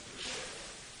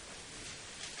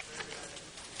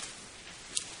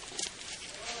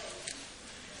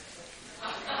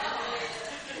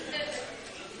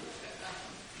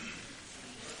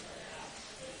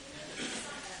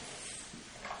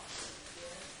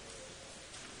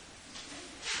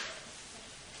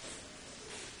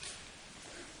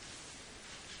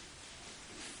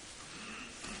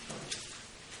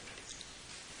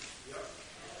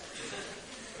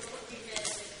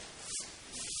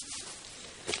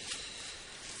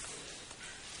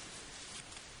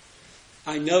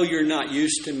I know you're not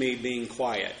used to me being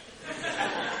quiet.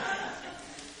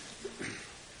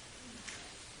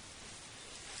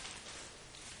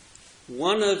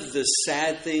 One of the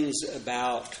sad things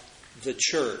about the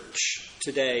church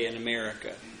today in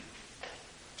America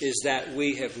is that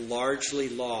we have largely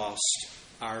lost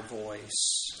our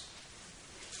voice.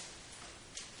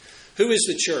 Who is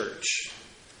the church?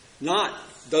 Not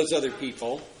those other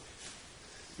people,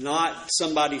 not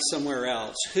somebody somewhere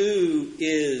else. Who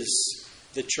is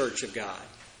the church of God?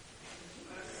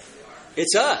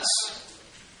 It's us.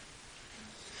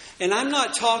 And I'm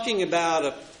not talking about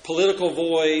a political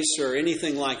voice or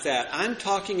anything like that. I'm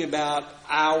talking about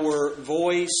our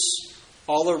voice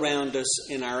all around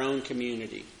us in our own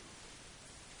community.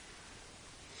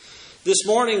 This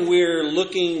morning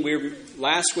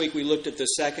last week we looked at the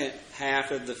second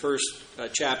half of the first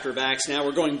chapter of Acts. Now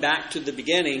we're going back to the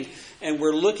beginning and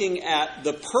we're looking at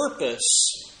the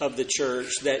purpose of the church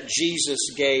that Jesus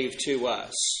gave to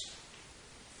us.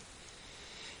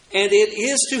 And it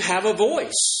is to have a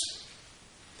voice.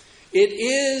 It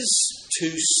is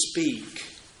to speak.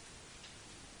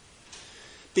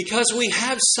 Because we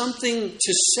have something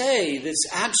to say that's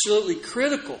absolutely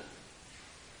critical.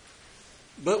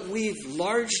 But we've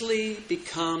largely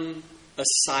become a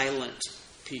silent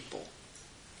people,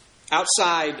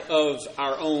 outside of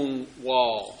our own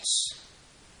walls.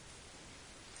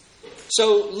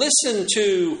 So listen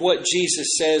to what Jesus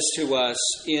says to us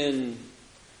in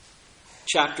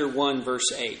chapter 1,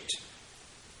 verse 8.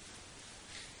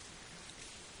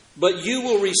 But you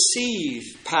will receive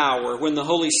power when the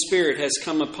Holy Spirit has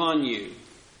come upon you,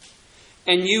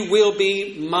 and you will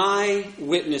be my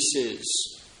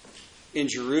witnesses in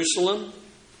Jerusalem,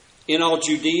 in all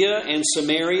Judea and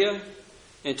Samaria,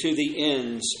 and to the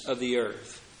ends of the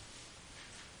earth.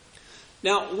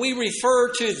 Now, we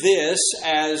refer to this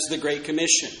as the Great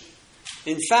Commission.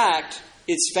 In fact,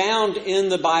 it's found in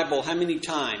the Bible how many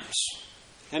times?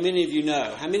 How many of you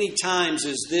know? How many times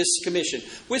is this commission?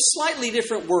 With slightly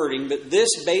different wording, but this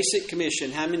basic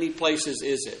commission, how many places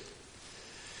is it?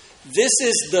 This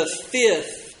is the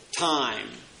 5th time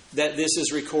that this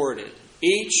is recorded.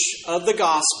 Each of the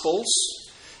Gospels.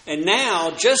 And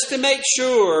now, just to make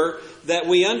sure that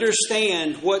we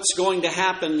understand what's going to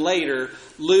happen later,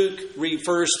 Luke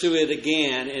refers to it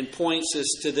again and points us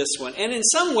to this one. And in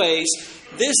some ways,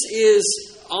 this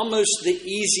is almost the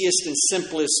easiest and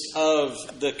simplest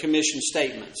of the commission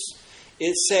statements.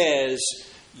 It says,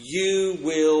 you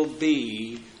will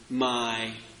be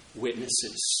my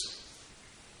witnesses.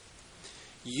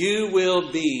 You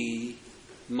will be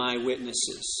my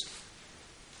witnesses.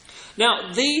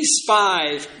 Now, these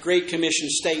 5 Great Commission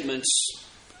statements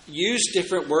use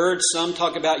different words. Some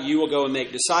talk about you will go and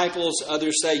make disciples.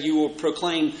 Others say you will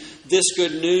proclaim this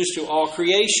good news to all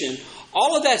creation.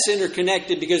 All of that's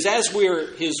interconnected because as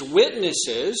we're His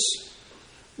witnesses,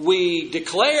 we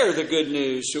declare the good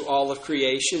news to all of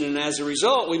creation. And as a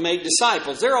result, we make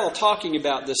disciples. They're all talking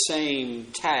about the same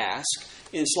task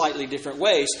in slightly different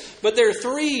ways. But there are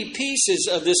 3 pieces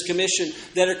of this commission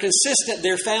that are consistent.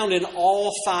 They're found in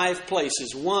all 5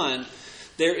 places. One,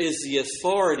 there is the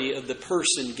authority of the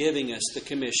person giving us the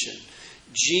commission.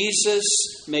 Jesus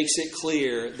makes it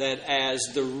clear that as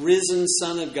the risen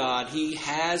Son of God, He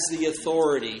has the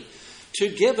authority to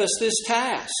give us this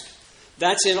task.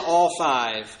 That's in all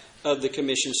 5 of the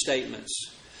commission statements.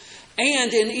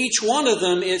 And in each one of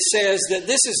them, it says that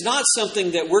this is not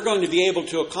something that we're going to be able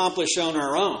to accomplish on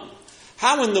our own.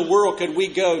 How in the world could we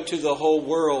go to the whole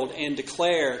world and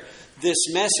declare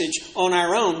this message on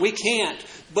our own? We can't.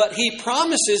 But He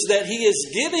promises that He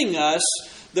is giving us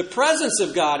the presence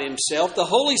of God Himself, the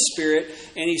Holy Spirit,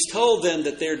 and He's told them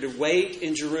that they're to wait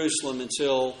in Jerusalem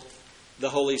until the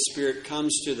Holy Spirit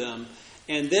comes to them.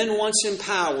 And then once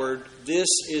empowered, this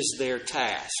is their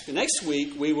task. And next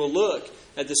week, we will look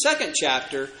at the 2nd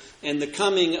chapter and the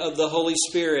coming of the Holy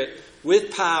Spirit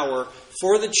with power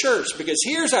for the church. Because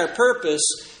here's our purpose,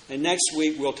 and next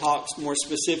week we'll talk more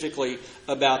specifically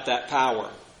about that power.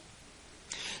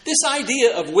 This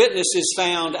idea of witness is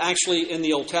found actually in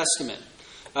the Old Testament.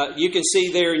 You can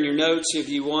see there in your notes if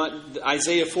you want,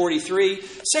 Isaiah 43.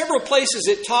 Several places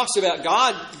it talks about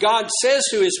God says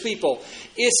to His people,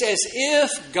 it's as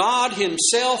if God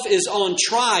Himself is on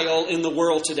trial in the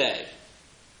world today.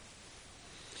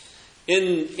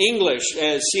 In English,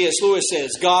 as C.S. Lewis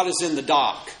says, God is in the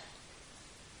dock.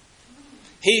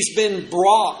 He's been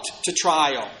brought to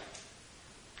trial.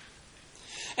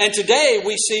 And today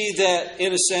we see that,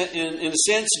 in a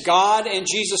sense, God and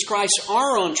Jesus Christ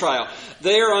are on trial.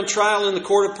 They are on trial in the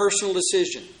court of personal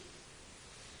decision.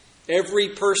 Every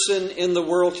person in the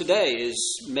world today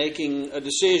is making a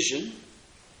decision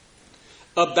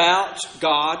about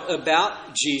God,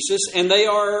 about Jesus, and they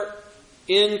are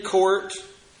in court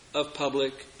of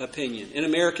public opinion. In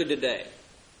America today,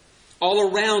 all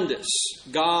around us,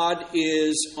 God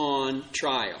is on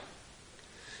trial.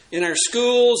 In our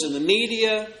schools, in the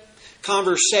media,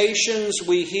 conversations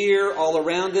we hear all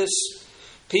around us,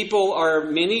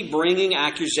 many bringing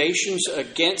accusations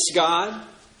against God.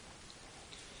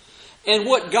 And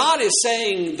what God is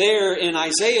saying there in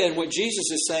Isaiah and what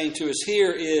Jesus is saying to us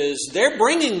here is they're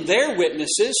bringing their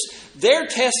witnesses. They're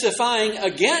testifying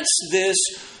against this.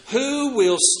 Who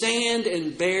will stand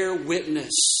and bear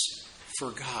witness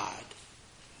for God?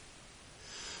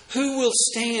 Who will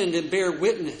stand and bear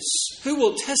witness? Who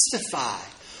will testify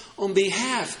on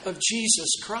behalf of Jesus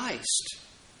Christ?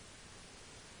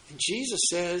 And Jesus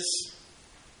says,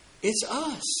 it's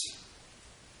us.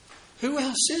 Who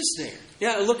else is there?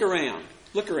 Yeah, look around.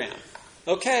 Look around.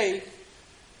 Okay.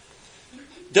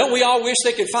 Don't we all wish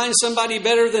they could find somebody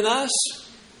better than us?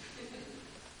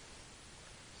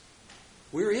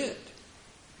 We're it.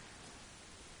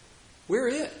 We're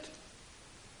it.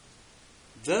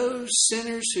 Those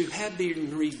sinners who have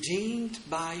been redeemed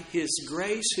by His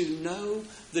grace, who know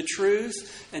the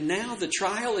truth, and now the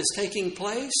trial is taking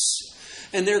place,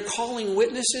 and they're calling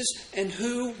witnesses, and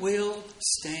who will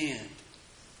stand?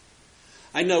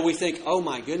 I know we think, oh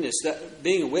my goodness, that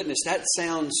being a witness, that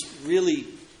sounds really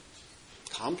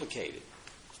complicated.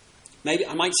 Maybe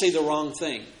I might say the wrong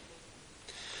thing.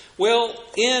 Well,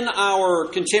 in our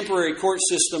contemporary court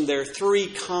system, there are three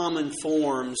common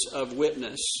forms of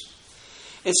witness.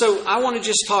 And so I want to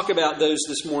just talk about those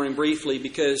this morning briefly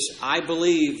because I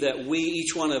believe that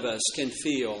each one of us, can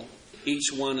feel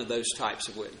each one of those types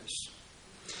of witness.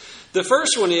 The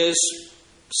first one is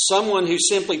someone who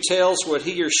simply tells what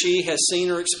he or she has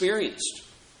seen or experienced.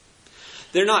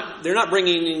 They're not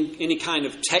bringing in any kind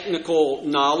of technical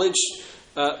knowledge,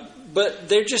 but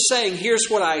they're just saying, here's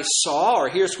what I saw, or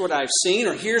here's what I've seen,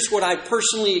 or here's what I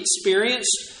personally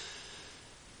experienced.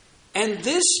 And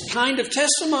this kind of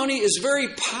testimony is very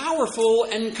powerful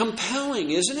and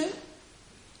compelling, isn't it?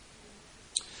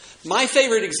 My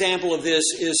favorite example of this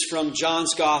is from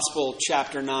John's Gospel,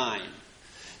 chapter 9.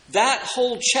 That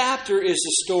whole chapter is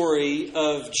the story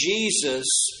of Jesus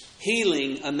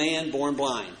healing a man born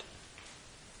blind.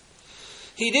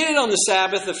 He did it on the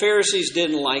Sabbath. The Pharisees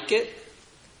didn't like it.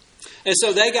 And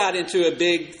so they got into a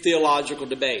big theological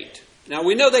debate. Now,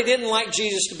 we know they didn't like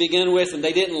Jesus to begin with, and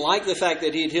they didn't like the fact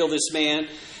that He had healed this man.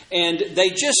 And they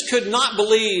just could not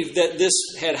believe that this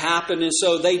had happened. And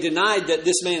so they denied that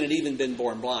this man had even been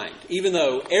born blind. Even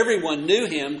though everyone knew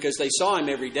him because they saw him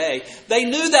every day. They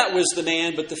knew that was the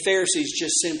man, but the Pharisees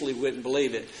just simply wouldn't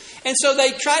believe it. And so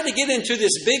they tried to get into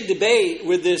this big debate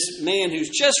with this man who's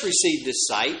just received his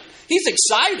sight. He's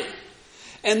excited.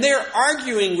 And they're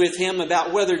arguing with him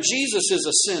about whether Jesus is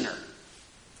a sinner.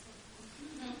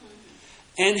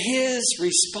 And his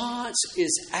response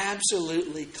is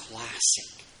absolutely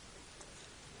classic.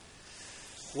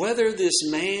 Whether this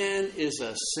man is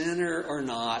a sinner or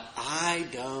not, I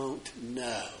don't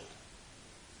know.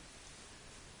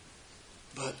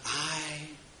 But I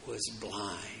was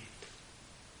blind,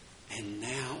 and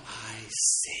now I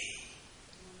see.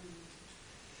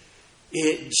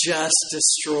 It just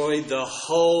destroyed the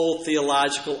whole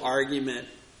theological argument,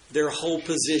 their whole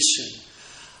position.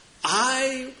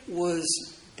 I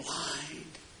was blind,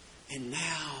 and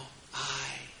now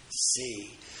I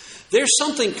see. There's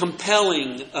something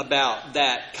compelling about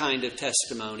that kind of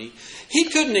testimony. He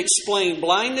couldn't explain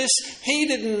blindness. He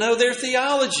didn't know their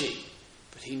theology.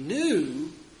 But he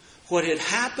knew what had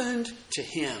happened to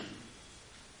him.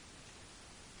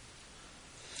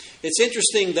 It's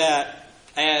interesting that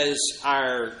as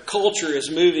our culture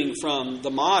is moving from the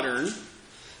modern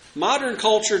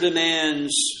culture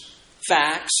demands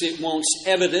facts, it wants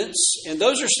evidence, and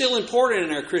those are still important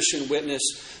in our Christian witness.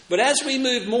 But as we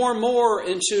move more and more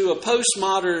into a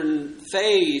postmodern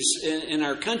phase in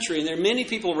our country, and there are many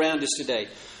people around us today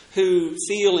who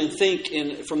feel and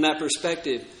think from that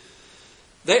perspective,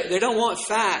 they don't want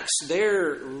facts.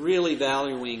 They're really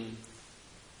valuing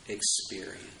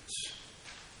experience.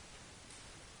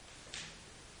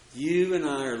 You and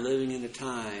I are living in a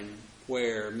time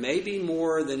where maybe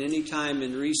more than any time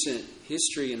in recent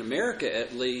history, in America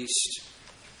at least,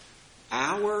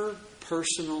 our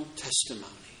personal testimony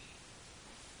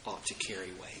ought to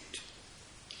carry weight.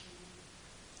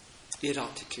 It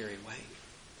ought to carry weight.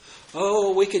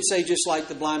 Oh, we could say just like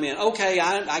the blind man, okay,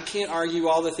 I can't argue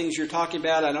all the things you're talking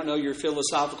about. I don't know your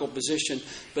philosophical position,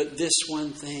 but this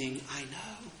one thing I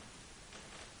know.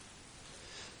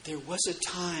 There was a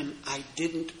time I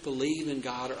didn't believe in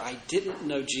God, or I didn't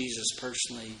know Jesus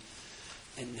personally,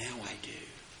 and now I do.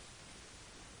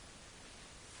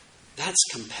 That's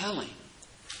compelling.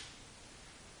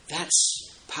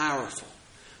 That's powerful.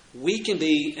 We can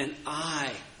be an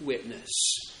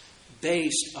eyewitness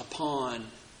based upon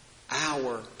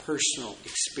our personal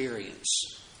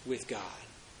experience with God.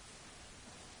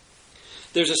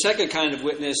 There's a second kind of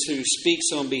witness who speaks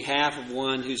on behalf of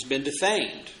one who's been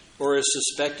defamed or is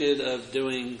suspected of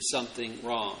doing something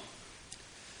wrong.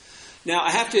 Now,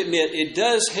 I have to admit, it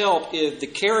does help if the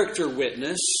character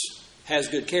witness has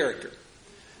good character.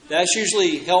 That's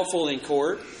usually helpful in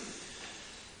court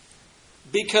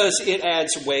because it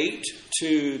adds weight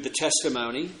to the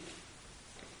testimony.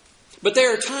 But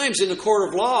there are times in the court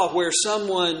of law where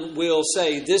someone will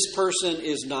say this person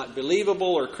is not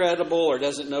believable or credible or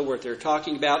doesn't know what they're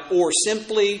talking about, or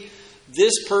simply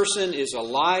this person is a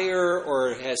liar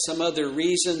or has some other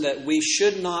reason that we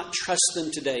should not trust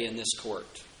them today in this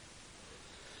court.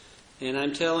 And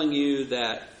I'm telling you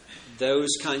that those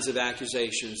kinds of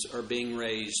accusations are being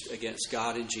raised against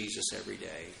God and Jesus every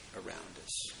day around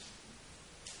us.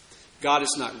 God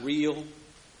is not real.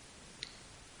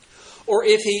 Or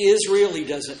if He is real, He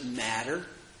doesn't matter.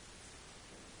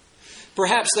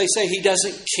 Perhaps they say He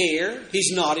doesn't care.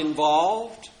 He's not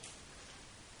involved.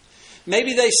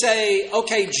 Maybe they say,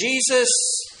 okay, Jesus,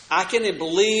 I can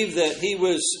believe that He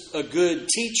was a good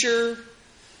teacher,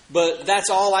 but that's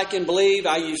all I can believe.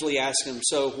 I usually ask them,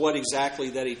 so what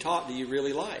exactly that He taught do you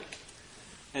really like?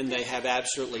 And they have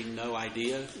absolutely no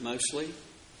idea, mostly.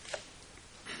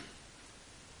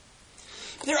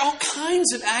 There are all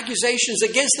kinds of accusations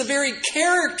against the very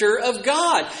character of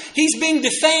God. He's being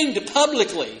defamed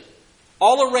publicly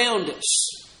all around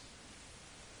us.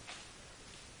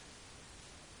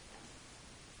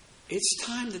 It's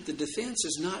time that the defense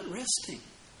is not resting.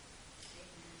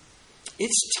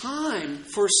 It's time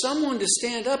for someone to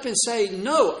stand up and say,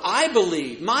 no, I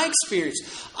believe, my experience,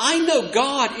 I know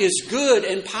God is good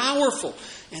and powerful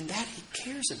and that He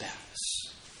cares about us.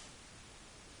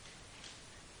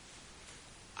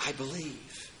 I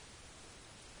believe,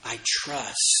 I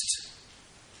trust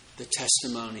the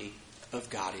testimony of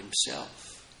God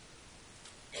Himself.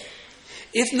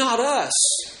 If not us,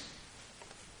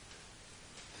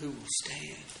 who will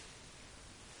stand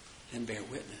and bear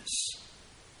witness?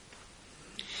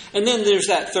 And then there's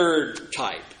that third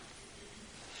type.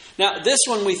 Now, this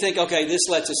one we think, okay, this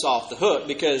lets us off the hook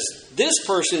because this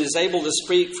person is able to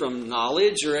speak from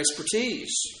knowledge or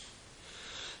expertise.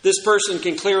 This person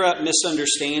can clear up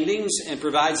misunderstandings and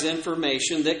provides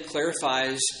information that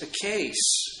clarifies a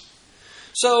case.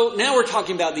 So now we're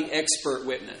talking about the expert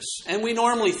witness. And we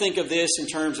normally think of this in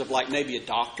terms of like maybe a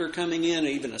doctor coming in, or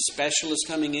even a specialist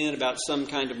coming in about some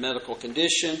kind of medical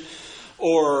condition,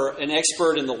 or an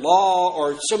expert in the law,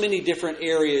 or so many different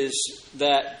areas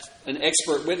that an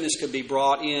expert witness could be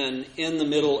brought in the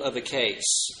middle of a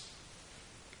case.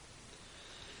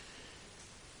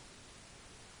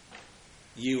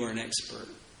 You are an expert.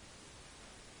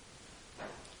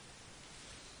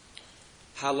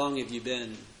 How long have you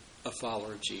been a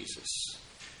follower of Jesus?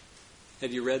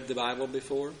 Have you read the Bible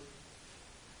before?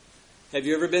 Have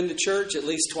you ever been to church at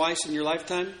least twice in your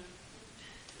lifetime?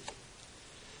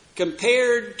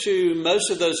 Compared to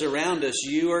most of those around us,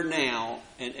 you are now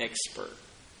an expert.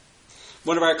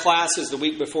 One of our classes the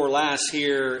week before last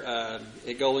here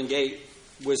at Golden Gate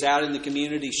was out in the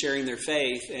community sharing their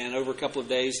faith, and over a couple of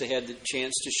days they had the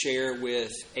chance to share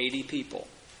with 80 people.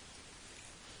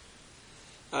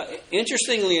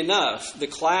 Interestingly enough, the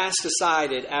class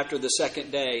decided after the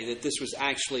second day that this was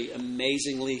actually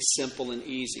amazingly simple and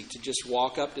easy to just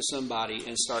walk up to somebody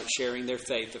and start sharing their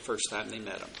faith the first time they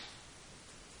met them.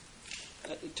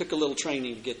 It took a little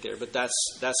training to get there, but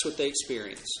that's what they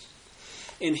experienced.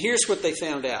 And here's what they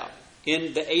found out.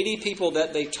 In the 80 people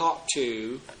that they talked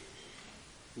to,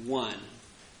 one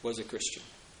was a Christian.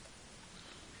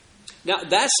 Now,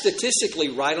 that's statistically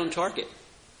right on target.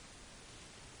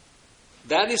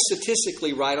 That is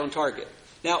statistically right on target.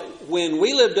 Now, when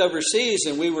we lived overseas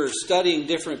and we were studying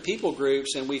different people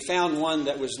groups and we found one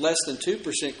that was less than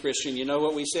 2% Christian, you know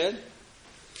what we said?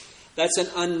 That's an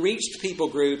unreached people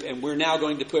group, and we're now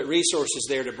going to put resources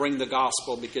there to bring the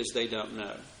gospel because they don't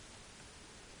know.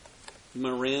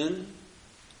 Marin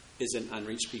is an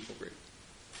unreached people group.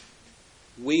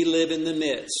 We live in the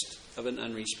midst of an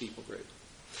unreached people group.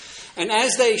 And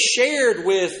as they shared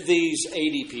with these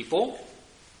 80 people,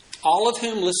 all of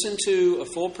whom listened to a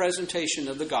full presentation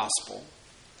of the gospel,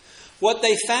 what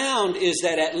they found is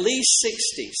that at least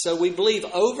 60, so we believe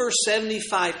over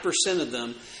 75% of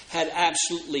them, had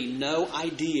absolutely no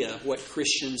idea what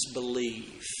Christians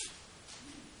believe.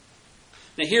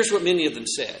 Now here's what many of them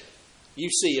said. You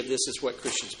see if this is what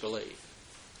Christians believe.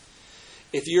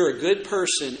 If you're a good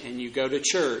person and you go to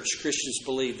church, Christians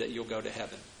believe that you'll go to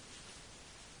heaven.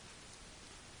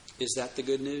 Is that the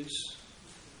good news?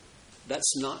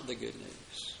 That's not the good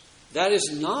news. That is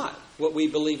not what we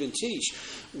believe and teach.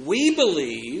 We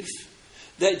believe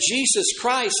that Jesus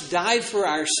Christ died for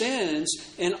our sins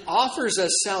and offers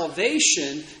us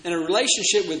salvation and a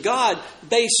relationship with God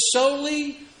based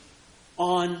solely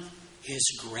on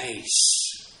His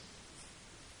grace.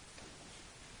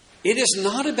 It is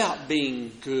not about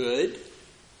being good.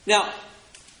 Now,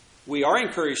 we are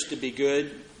encouraged to be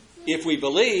good if we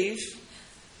believe,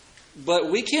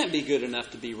 but we can't be good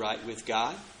enough to be right with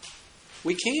God.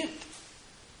 We can't.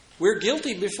 We're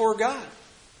guilty before God.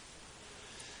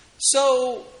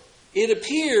 So, it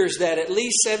appears that at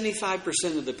least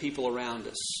 75% of the people around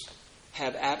us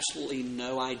have absolutely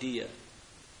no idea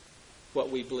what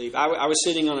we believe. I was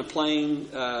sitting on a plane,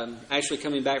 actually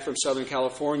coming back from Southern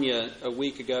California a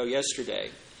week ago yesterday.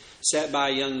 Sat by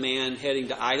a young man heading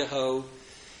to Idaho,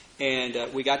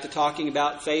 and we got to talking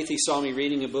about faith. He saw me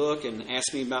reading a book and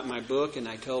asked me about my book, and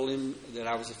I told him that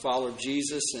I was a follower of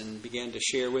Jesus and began to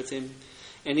share with him.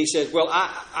 And he said, well,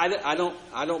 I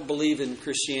don't believe in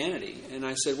Christianity. And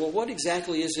I said, well, what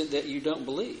exactly is it that you don't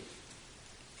believe?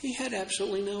 He had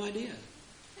absolutely no idea.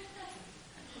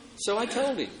 So I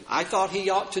told him. I thought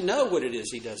he ought to know what it is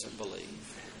he doesn't believe.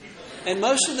 And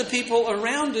most of the people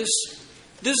around us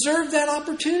deserve that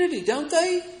opportunity, don't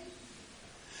they?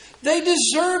 They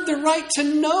deserve the right to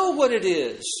know what it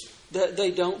is that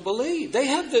they don't believe. They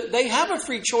have a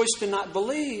free choice to not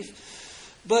believe.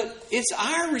 But it's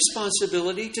our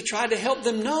responsibility to try to help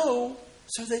them know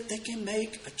so that they can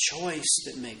make a choice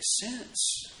that makes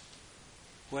sense.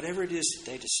 Whatever it is that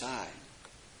they decide.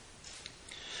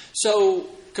 So,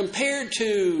 compared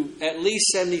to at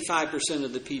least 75%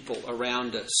 of the people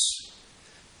around us,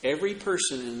 every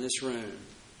person in this room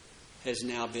has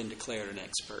now been declared an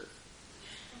expert.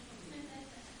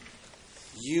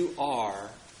 You are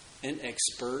an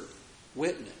expert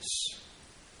witness.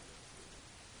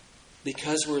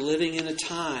 Because we're living in a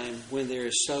time when there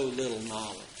is so little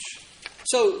knowledge.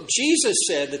 So Jesus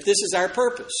said that this is our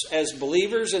purpose as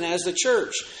believers and as the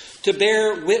church, to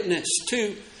bear witness,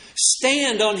 to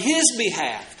stand on His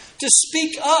behalf, to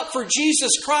speak up for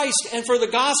Jesus Christ and for the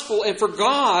gospel and for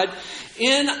God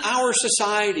in our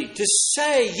society, to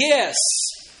say, yes,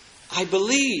 I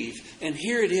believe, and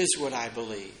here it is what I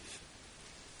believe.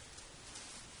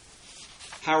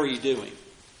 How are you doing?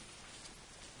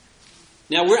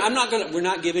 Now, we're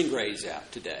not giving grades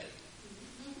out today.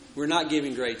 We're not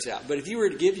giving grades out. But if you were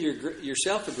to give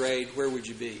yourself a grade, where would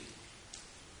you be?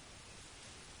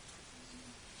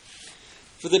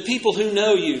 For the people who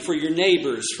know you, for your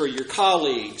neighbors, for your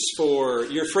colleagues, for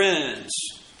your friends,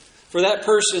 for that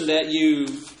person that you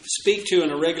speak to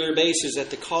on a regular basis at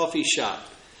the coffee shop,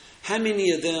 how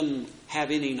many of them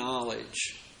have any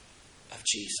knowledge of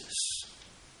Jesus?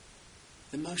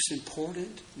 The most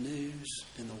important news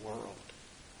in the world.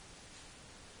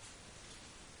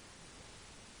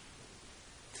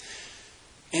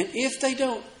 And if they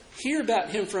don't hear about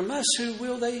Him from us, who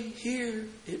will they hear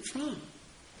it from?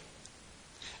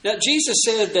 Now, Jesus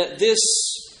said that this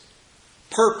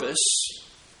purpose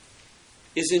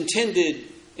is intended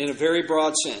in a very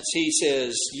broad sense. He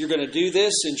says, you're going to do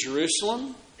this in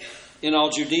Jerusalem, in all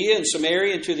Judea and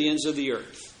Samaria, and to the ends of the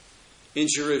earth. In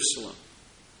Jerusalem.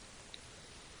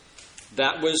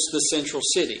 That was the central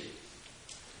city.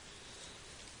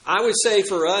 I would say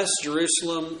for us,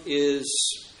 Jerusalem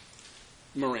is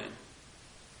Marin.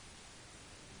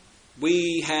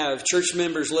 We have church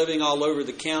members living all over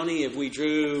the county. If we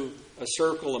drew a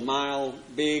circle a mile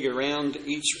big around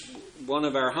each one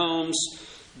of our homes,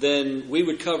 then we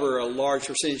would cover a large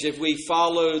percentage. If we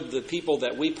followed the people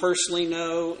that we personally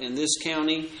know in this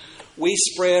county, we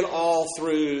spread all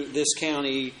through this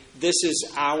county. This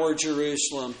is our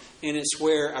Jerusalem, and it's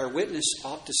where our witness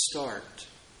ought to start.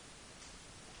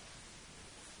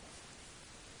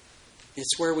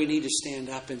 It's where we need to stand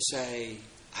up and say,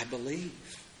 I believe.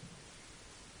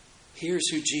 Here's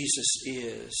who Jesus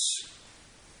is.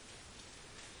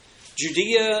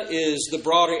 Judea is the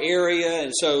broader area,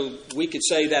 and so we could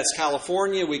say that's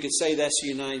California. We could say that's the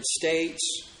United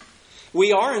States.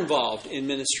 We are involved in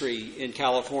ministry in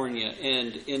California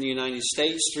and in the United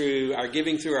States through our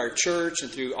giving through our church and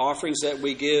through offerings that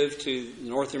we give to the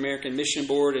North American Mission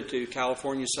Board and to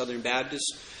California Southern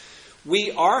Baptist.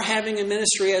 We are having a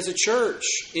ministry as a church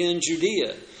in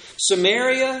Judea.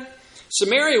 Samaria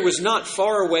was not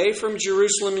far away from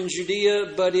Jerusalem and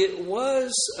Judea, but it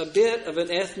was a bit of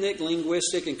an ethnic,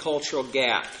 linguistic, and cultural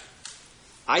gap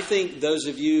I think those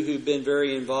of you who've been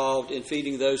very involved in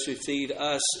feeding those who feed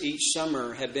us each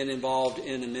summer have been involved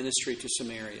in a ministry to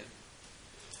Samaria.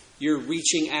 You're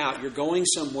reaching out. You're going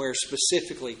somewhere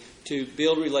specifically to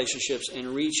build relationships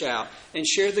and reach out and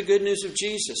share the good news of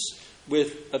Jesus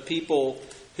with a people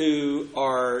who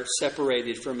are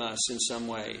separated from us in some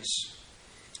ways.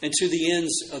 And to the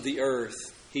ends of the earth,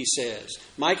 he says.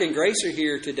 Mike and Grace are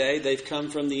here today. They've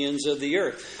come from the ends of the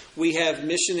earth. We have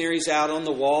missionaries out on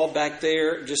the wall back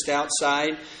there, just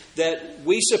outside, that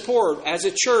we support as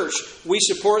a church. We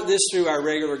support this through our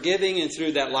regular giving and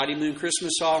through that Lottie Moon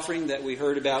Christmas offering that we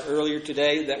heard about earlier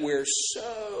today, that we're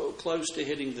so close to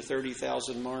hitting the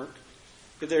 30,000 mark.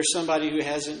 If there's somebody who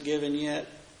hasn't given yet,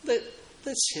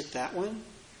 let's hit that one.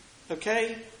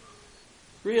 Okay?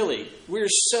 Really, we're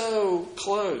so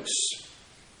close.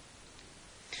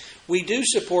 We do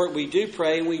support, we do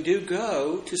pray, and we do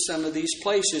go to some of these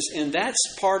places. And that's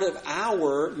part of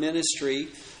our ministry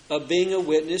of being a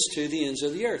witness to the ends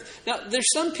of the earth. Now, there's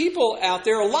some people out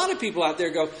there, a lot of people out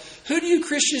there go, who do you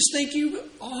Christians think you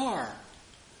are?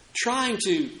 Trying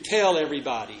to tell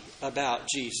everybody about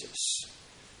Jesus.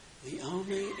 The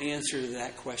only answer to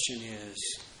that question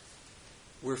is,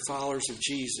 we're followers of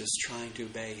Jesus trying to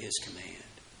obey His command.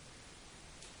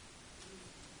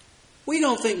 We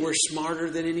don't think we're smarter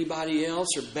than anybody else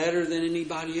or better than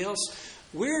anybody else.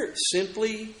 We're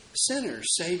simply sinners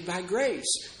saved by grace,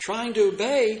 trying to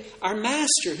obey our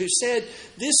Master who said,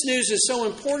 this news is so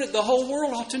important the whole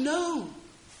world ought to know.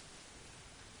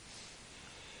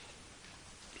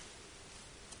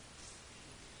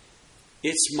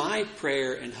 It's my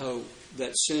prayer and hope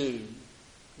that soon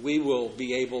we will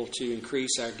be able to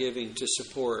increase our giving to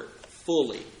support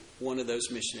fully one of those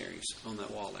missionaries on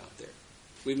that wall out there.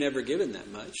 We've never given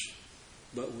that much,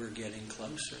 but we're getting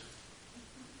closer.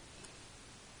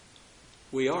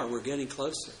 We are. We're getting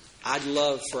closer. I'd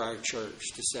love for our church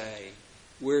to say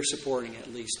we're supporting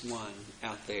at least one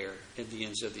out there at the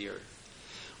ends of the earth.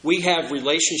 We have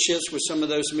relationships with some of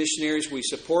those missionaries. We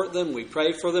support them. We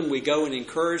pray for them. We go and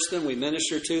encourage them. We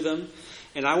minister to them.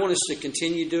 And I want us to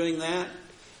continue doing that.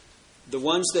 The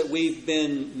ones that we've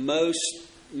been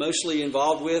mostly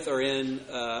involved with are in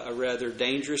a rather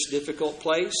dangerous, difficult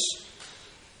place.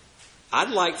 I'd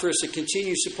like for us to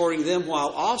continue supporting them while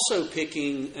also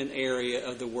picking an area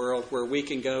of the world where we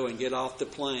can go and get off the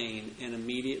plane and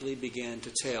immediately begin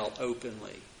to tell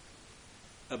openly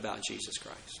about Jesus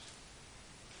Christ.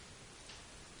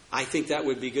 I think that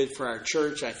would be good for our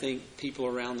church. I think people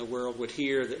around the world would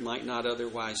hear that might not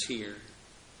otherwise hear.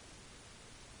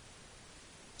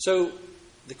 So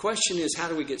the question is, how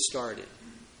do we get started?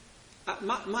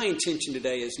 My intention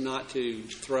today is not to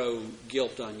throw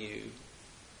guilt on you.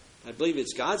 I believe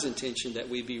it's God's intention that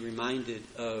we be reminded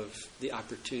of the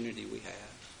opportunity we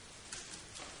have.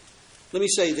 Let me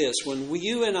say this. When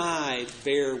you and I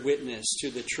bear witness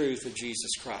to the truth of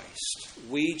Jesus Christ,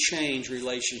 we change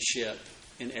relationship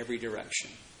in every direction.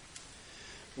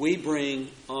 We bring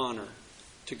honor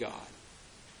to God.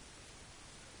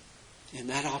 And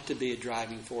that ought to be a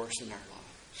driving force in our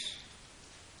lives.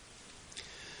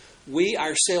 We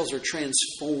ourselves are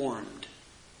transformed.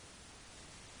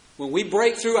 When we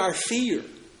break through our fear,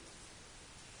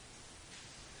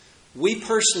 we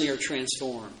personally are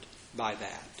transformed by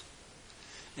that.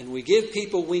 And we give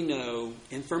people we know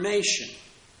information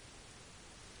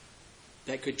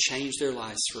that could change their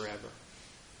lives forever.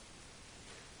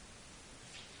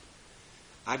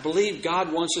 I believe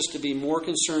God wants us to be more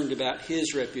concerned about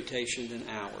His reputation than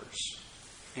ours.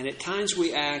 And at times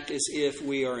we act as if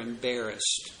we are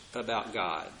embarrassed about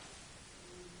God.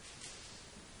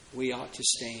 We ought to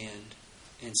stand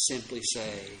and simply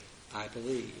say, I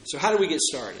believe. So how do we get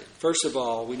started? First of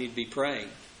all, we need to be praying.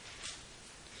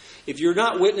 If you're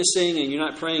not witnessing and you're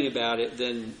not praying about it,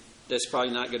 then that's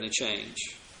probably not going to change.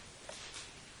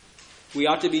 We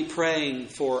ought to be praying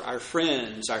for our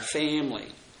friends, our family,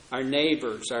 our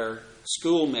neighbors, our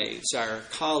schoolmates, our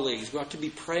colleagues. We ought to be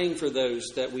praying for those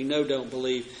that we know don't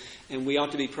believe, and we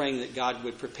ought to be praying that God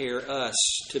would prepare us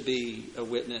to be a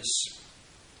witness.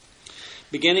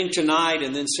 Beginning tonight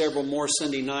and then several more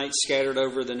Sunday nights scattered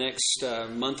over the next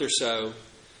month or so,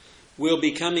 we'll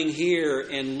be coming here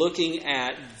and looking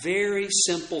at very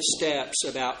simple steps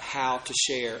about how to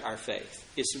share our faith.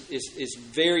 It's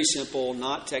very simple,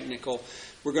 not technical.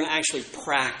 We're going to actually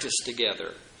practice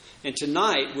together. And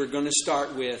tonight we're going to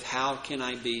start with, how can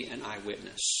I be an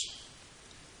eyewitness?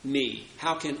 Me.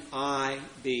 How can I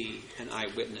be an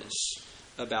eyewitness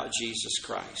about Jesus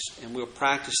Christ? And we'll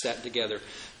practice that together.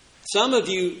 Some of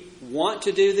you want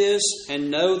to do this and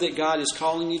know that God is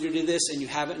calling you to do this, and you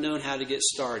haven't known how to get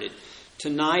started.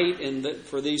 Tonight and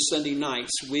for these Sunday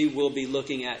nights, we will be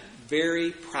looking at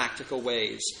Very practical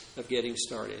ways of getting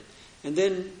started. And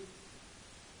then,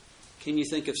 can you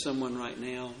think of someone right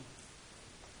now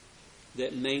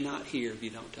that may not hear if you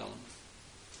don't tell them?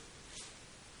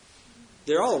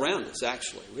 They're all around us,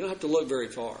 actually. We don't have to look very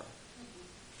far.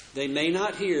 They may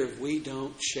not hear if we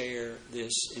don't share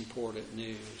this important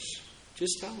news.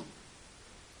 Just tell them.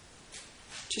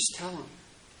 Just tell them.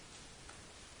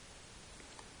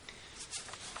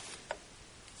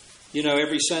 You know,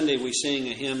 every Sunday we sing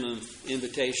a hymn of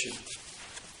invitation.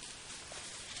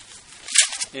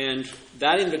 And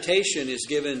that invitation is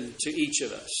given to each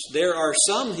of us. There are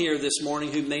some here this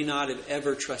morning who may not have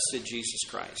ever trusted Jesus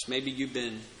Christ. Maybe you've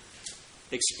been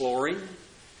exploring.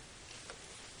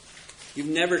 You've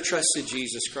never trusted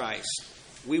Jesus Christ.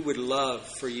 We would love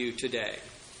for you today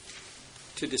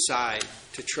to decide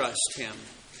to trust Him,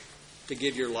 to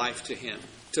give your life to Him,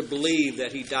 to believe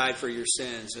that He died for your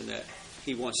sins and that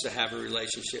He wants to have a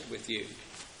relationship with you.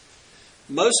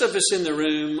 Most of us in the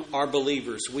room are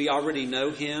believers. We already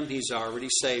know Him. He's already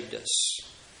saved us.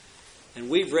 And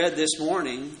we've read this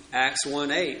morning Acts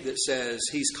 1:8 that says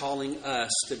He's calling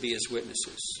us to be His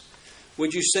witnesses.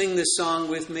 Would you sing this song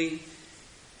with me?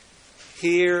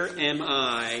 Here am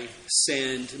I,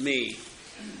 send me.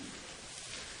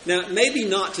 Now, maybe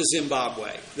not to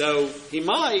Zimbabwe, though He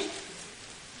might.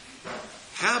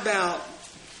 How about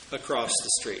across the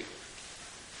street?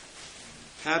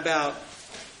 How about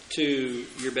to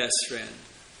your best friend?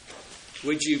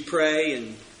 Would you pray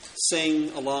and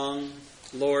sing along,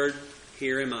 Lord,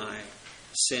 here am I,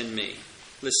 send me.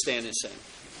 Let's stand and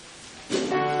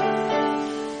sing.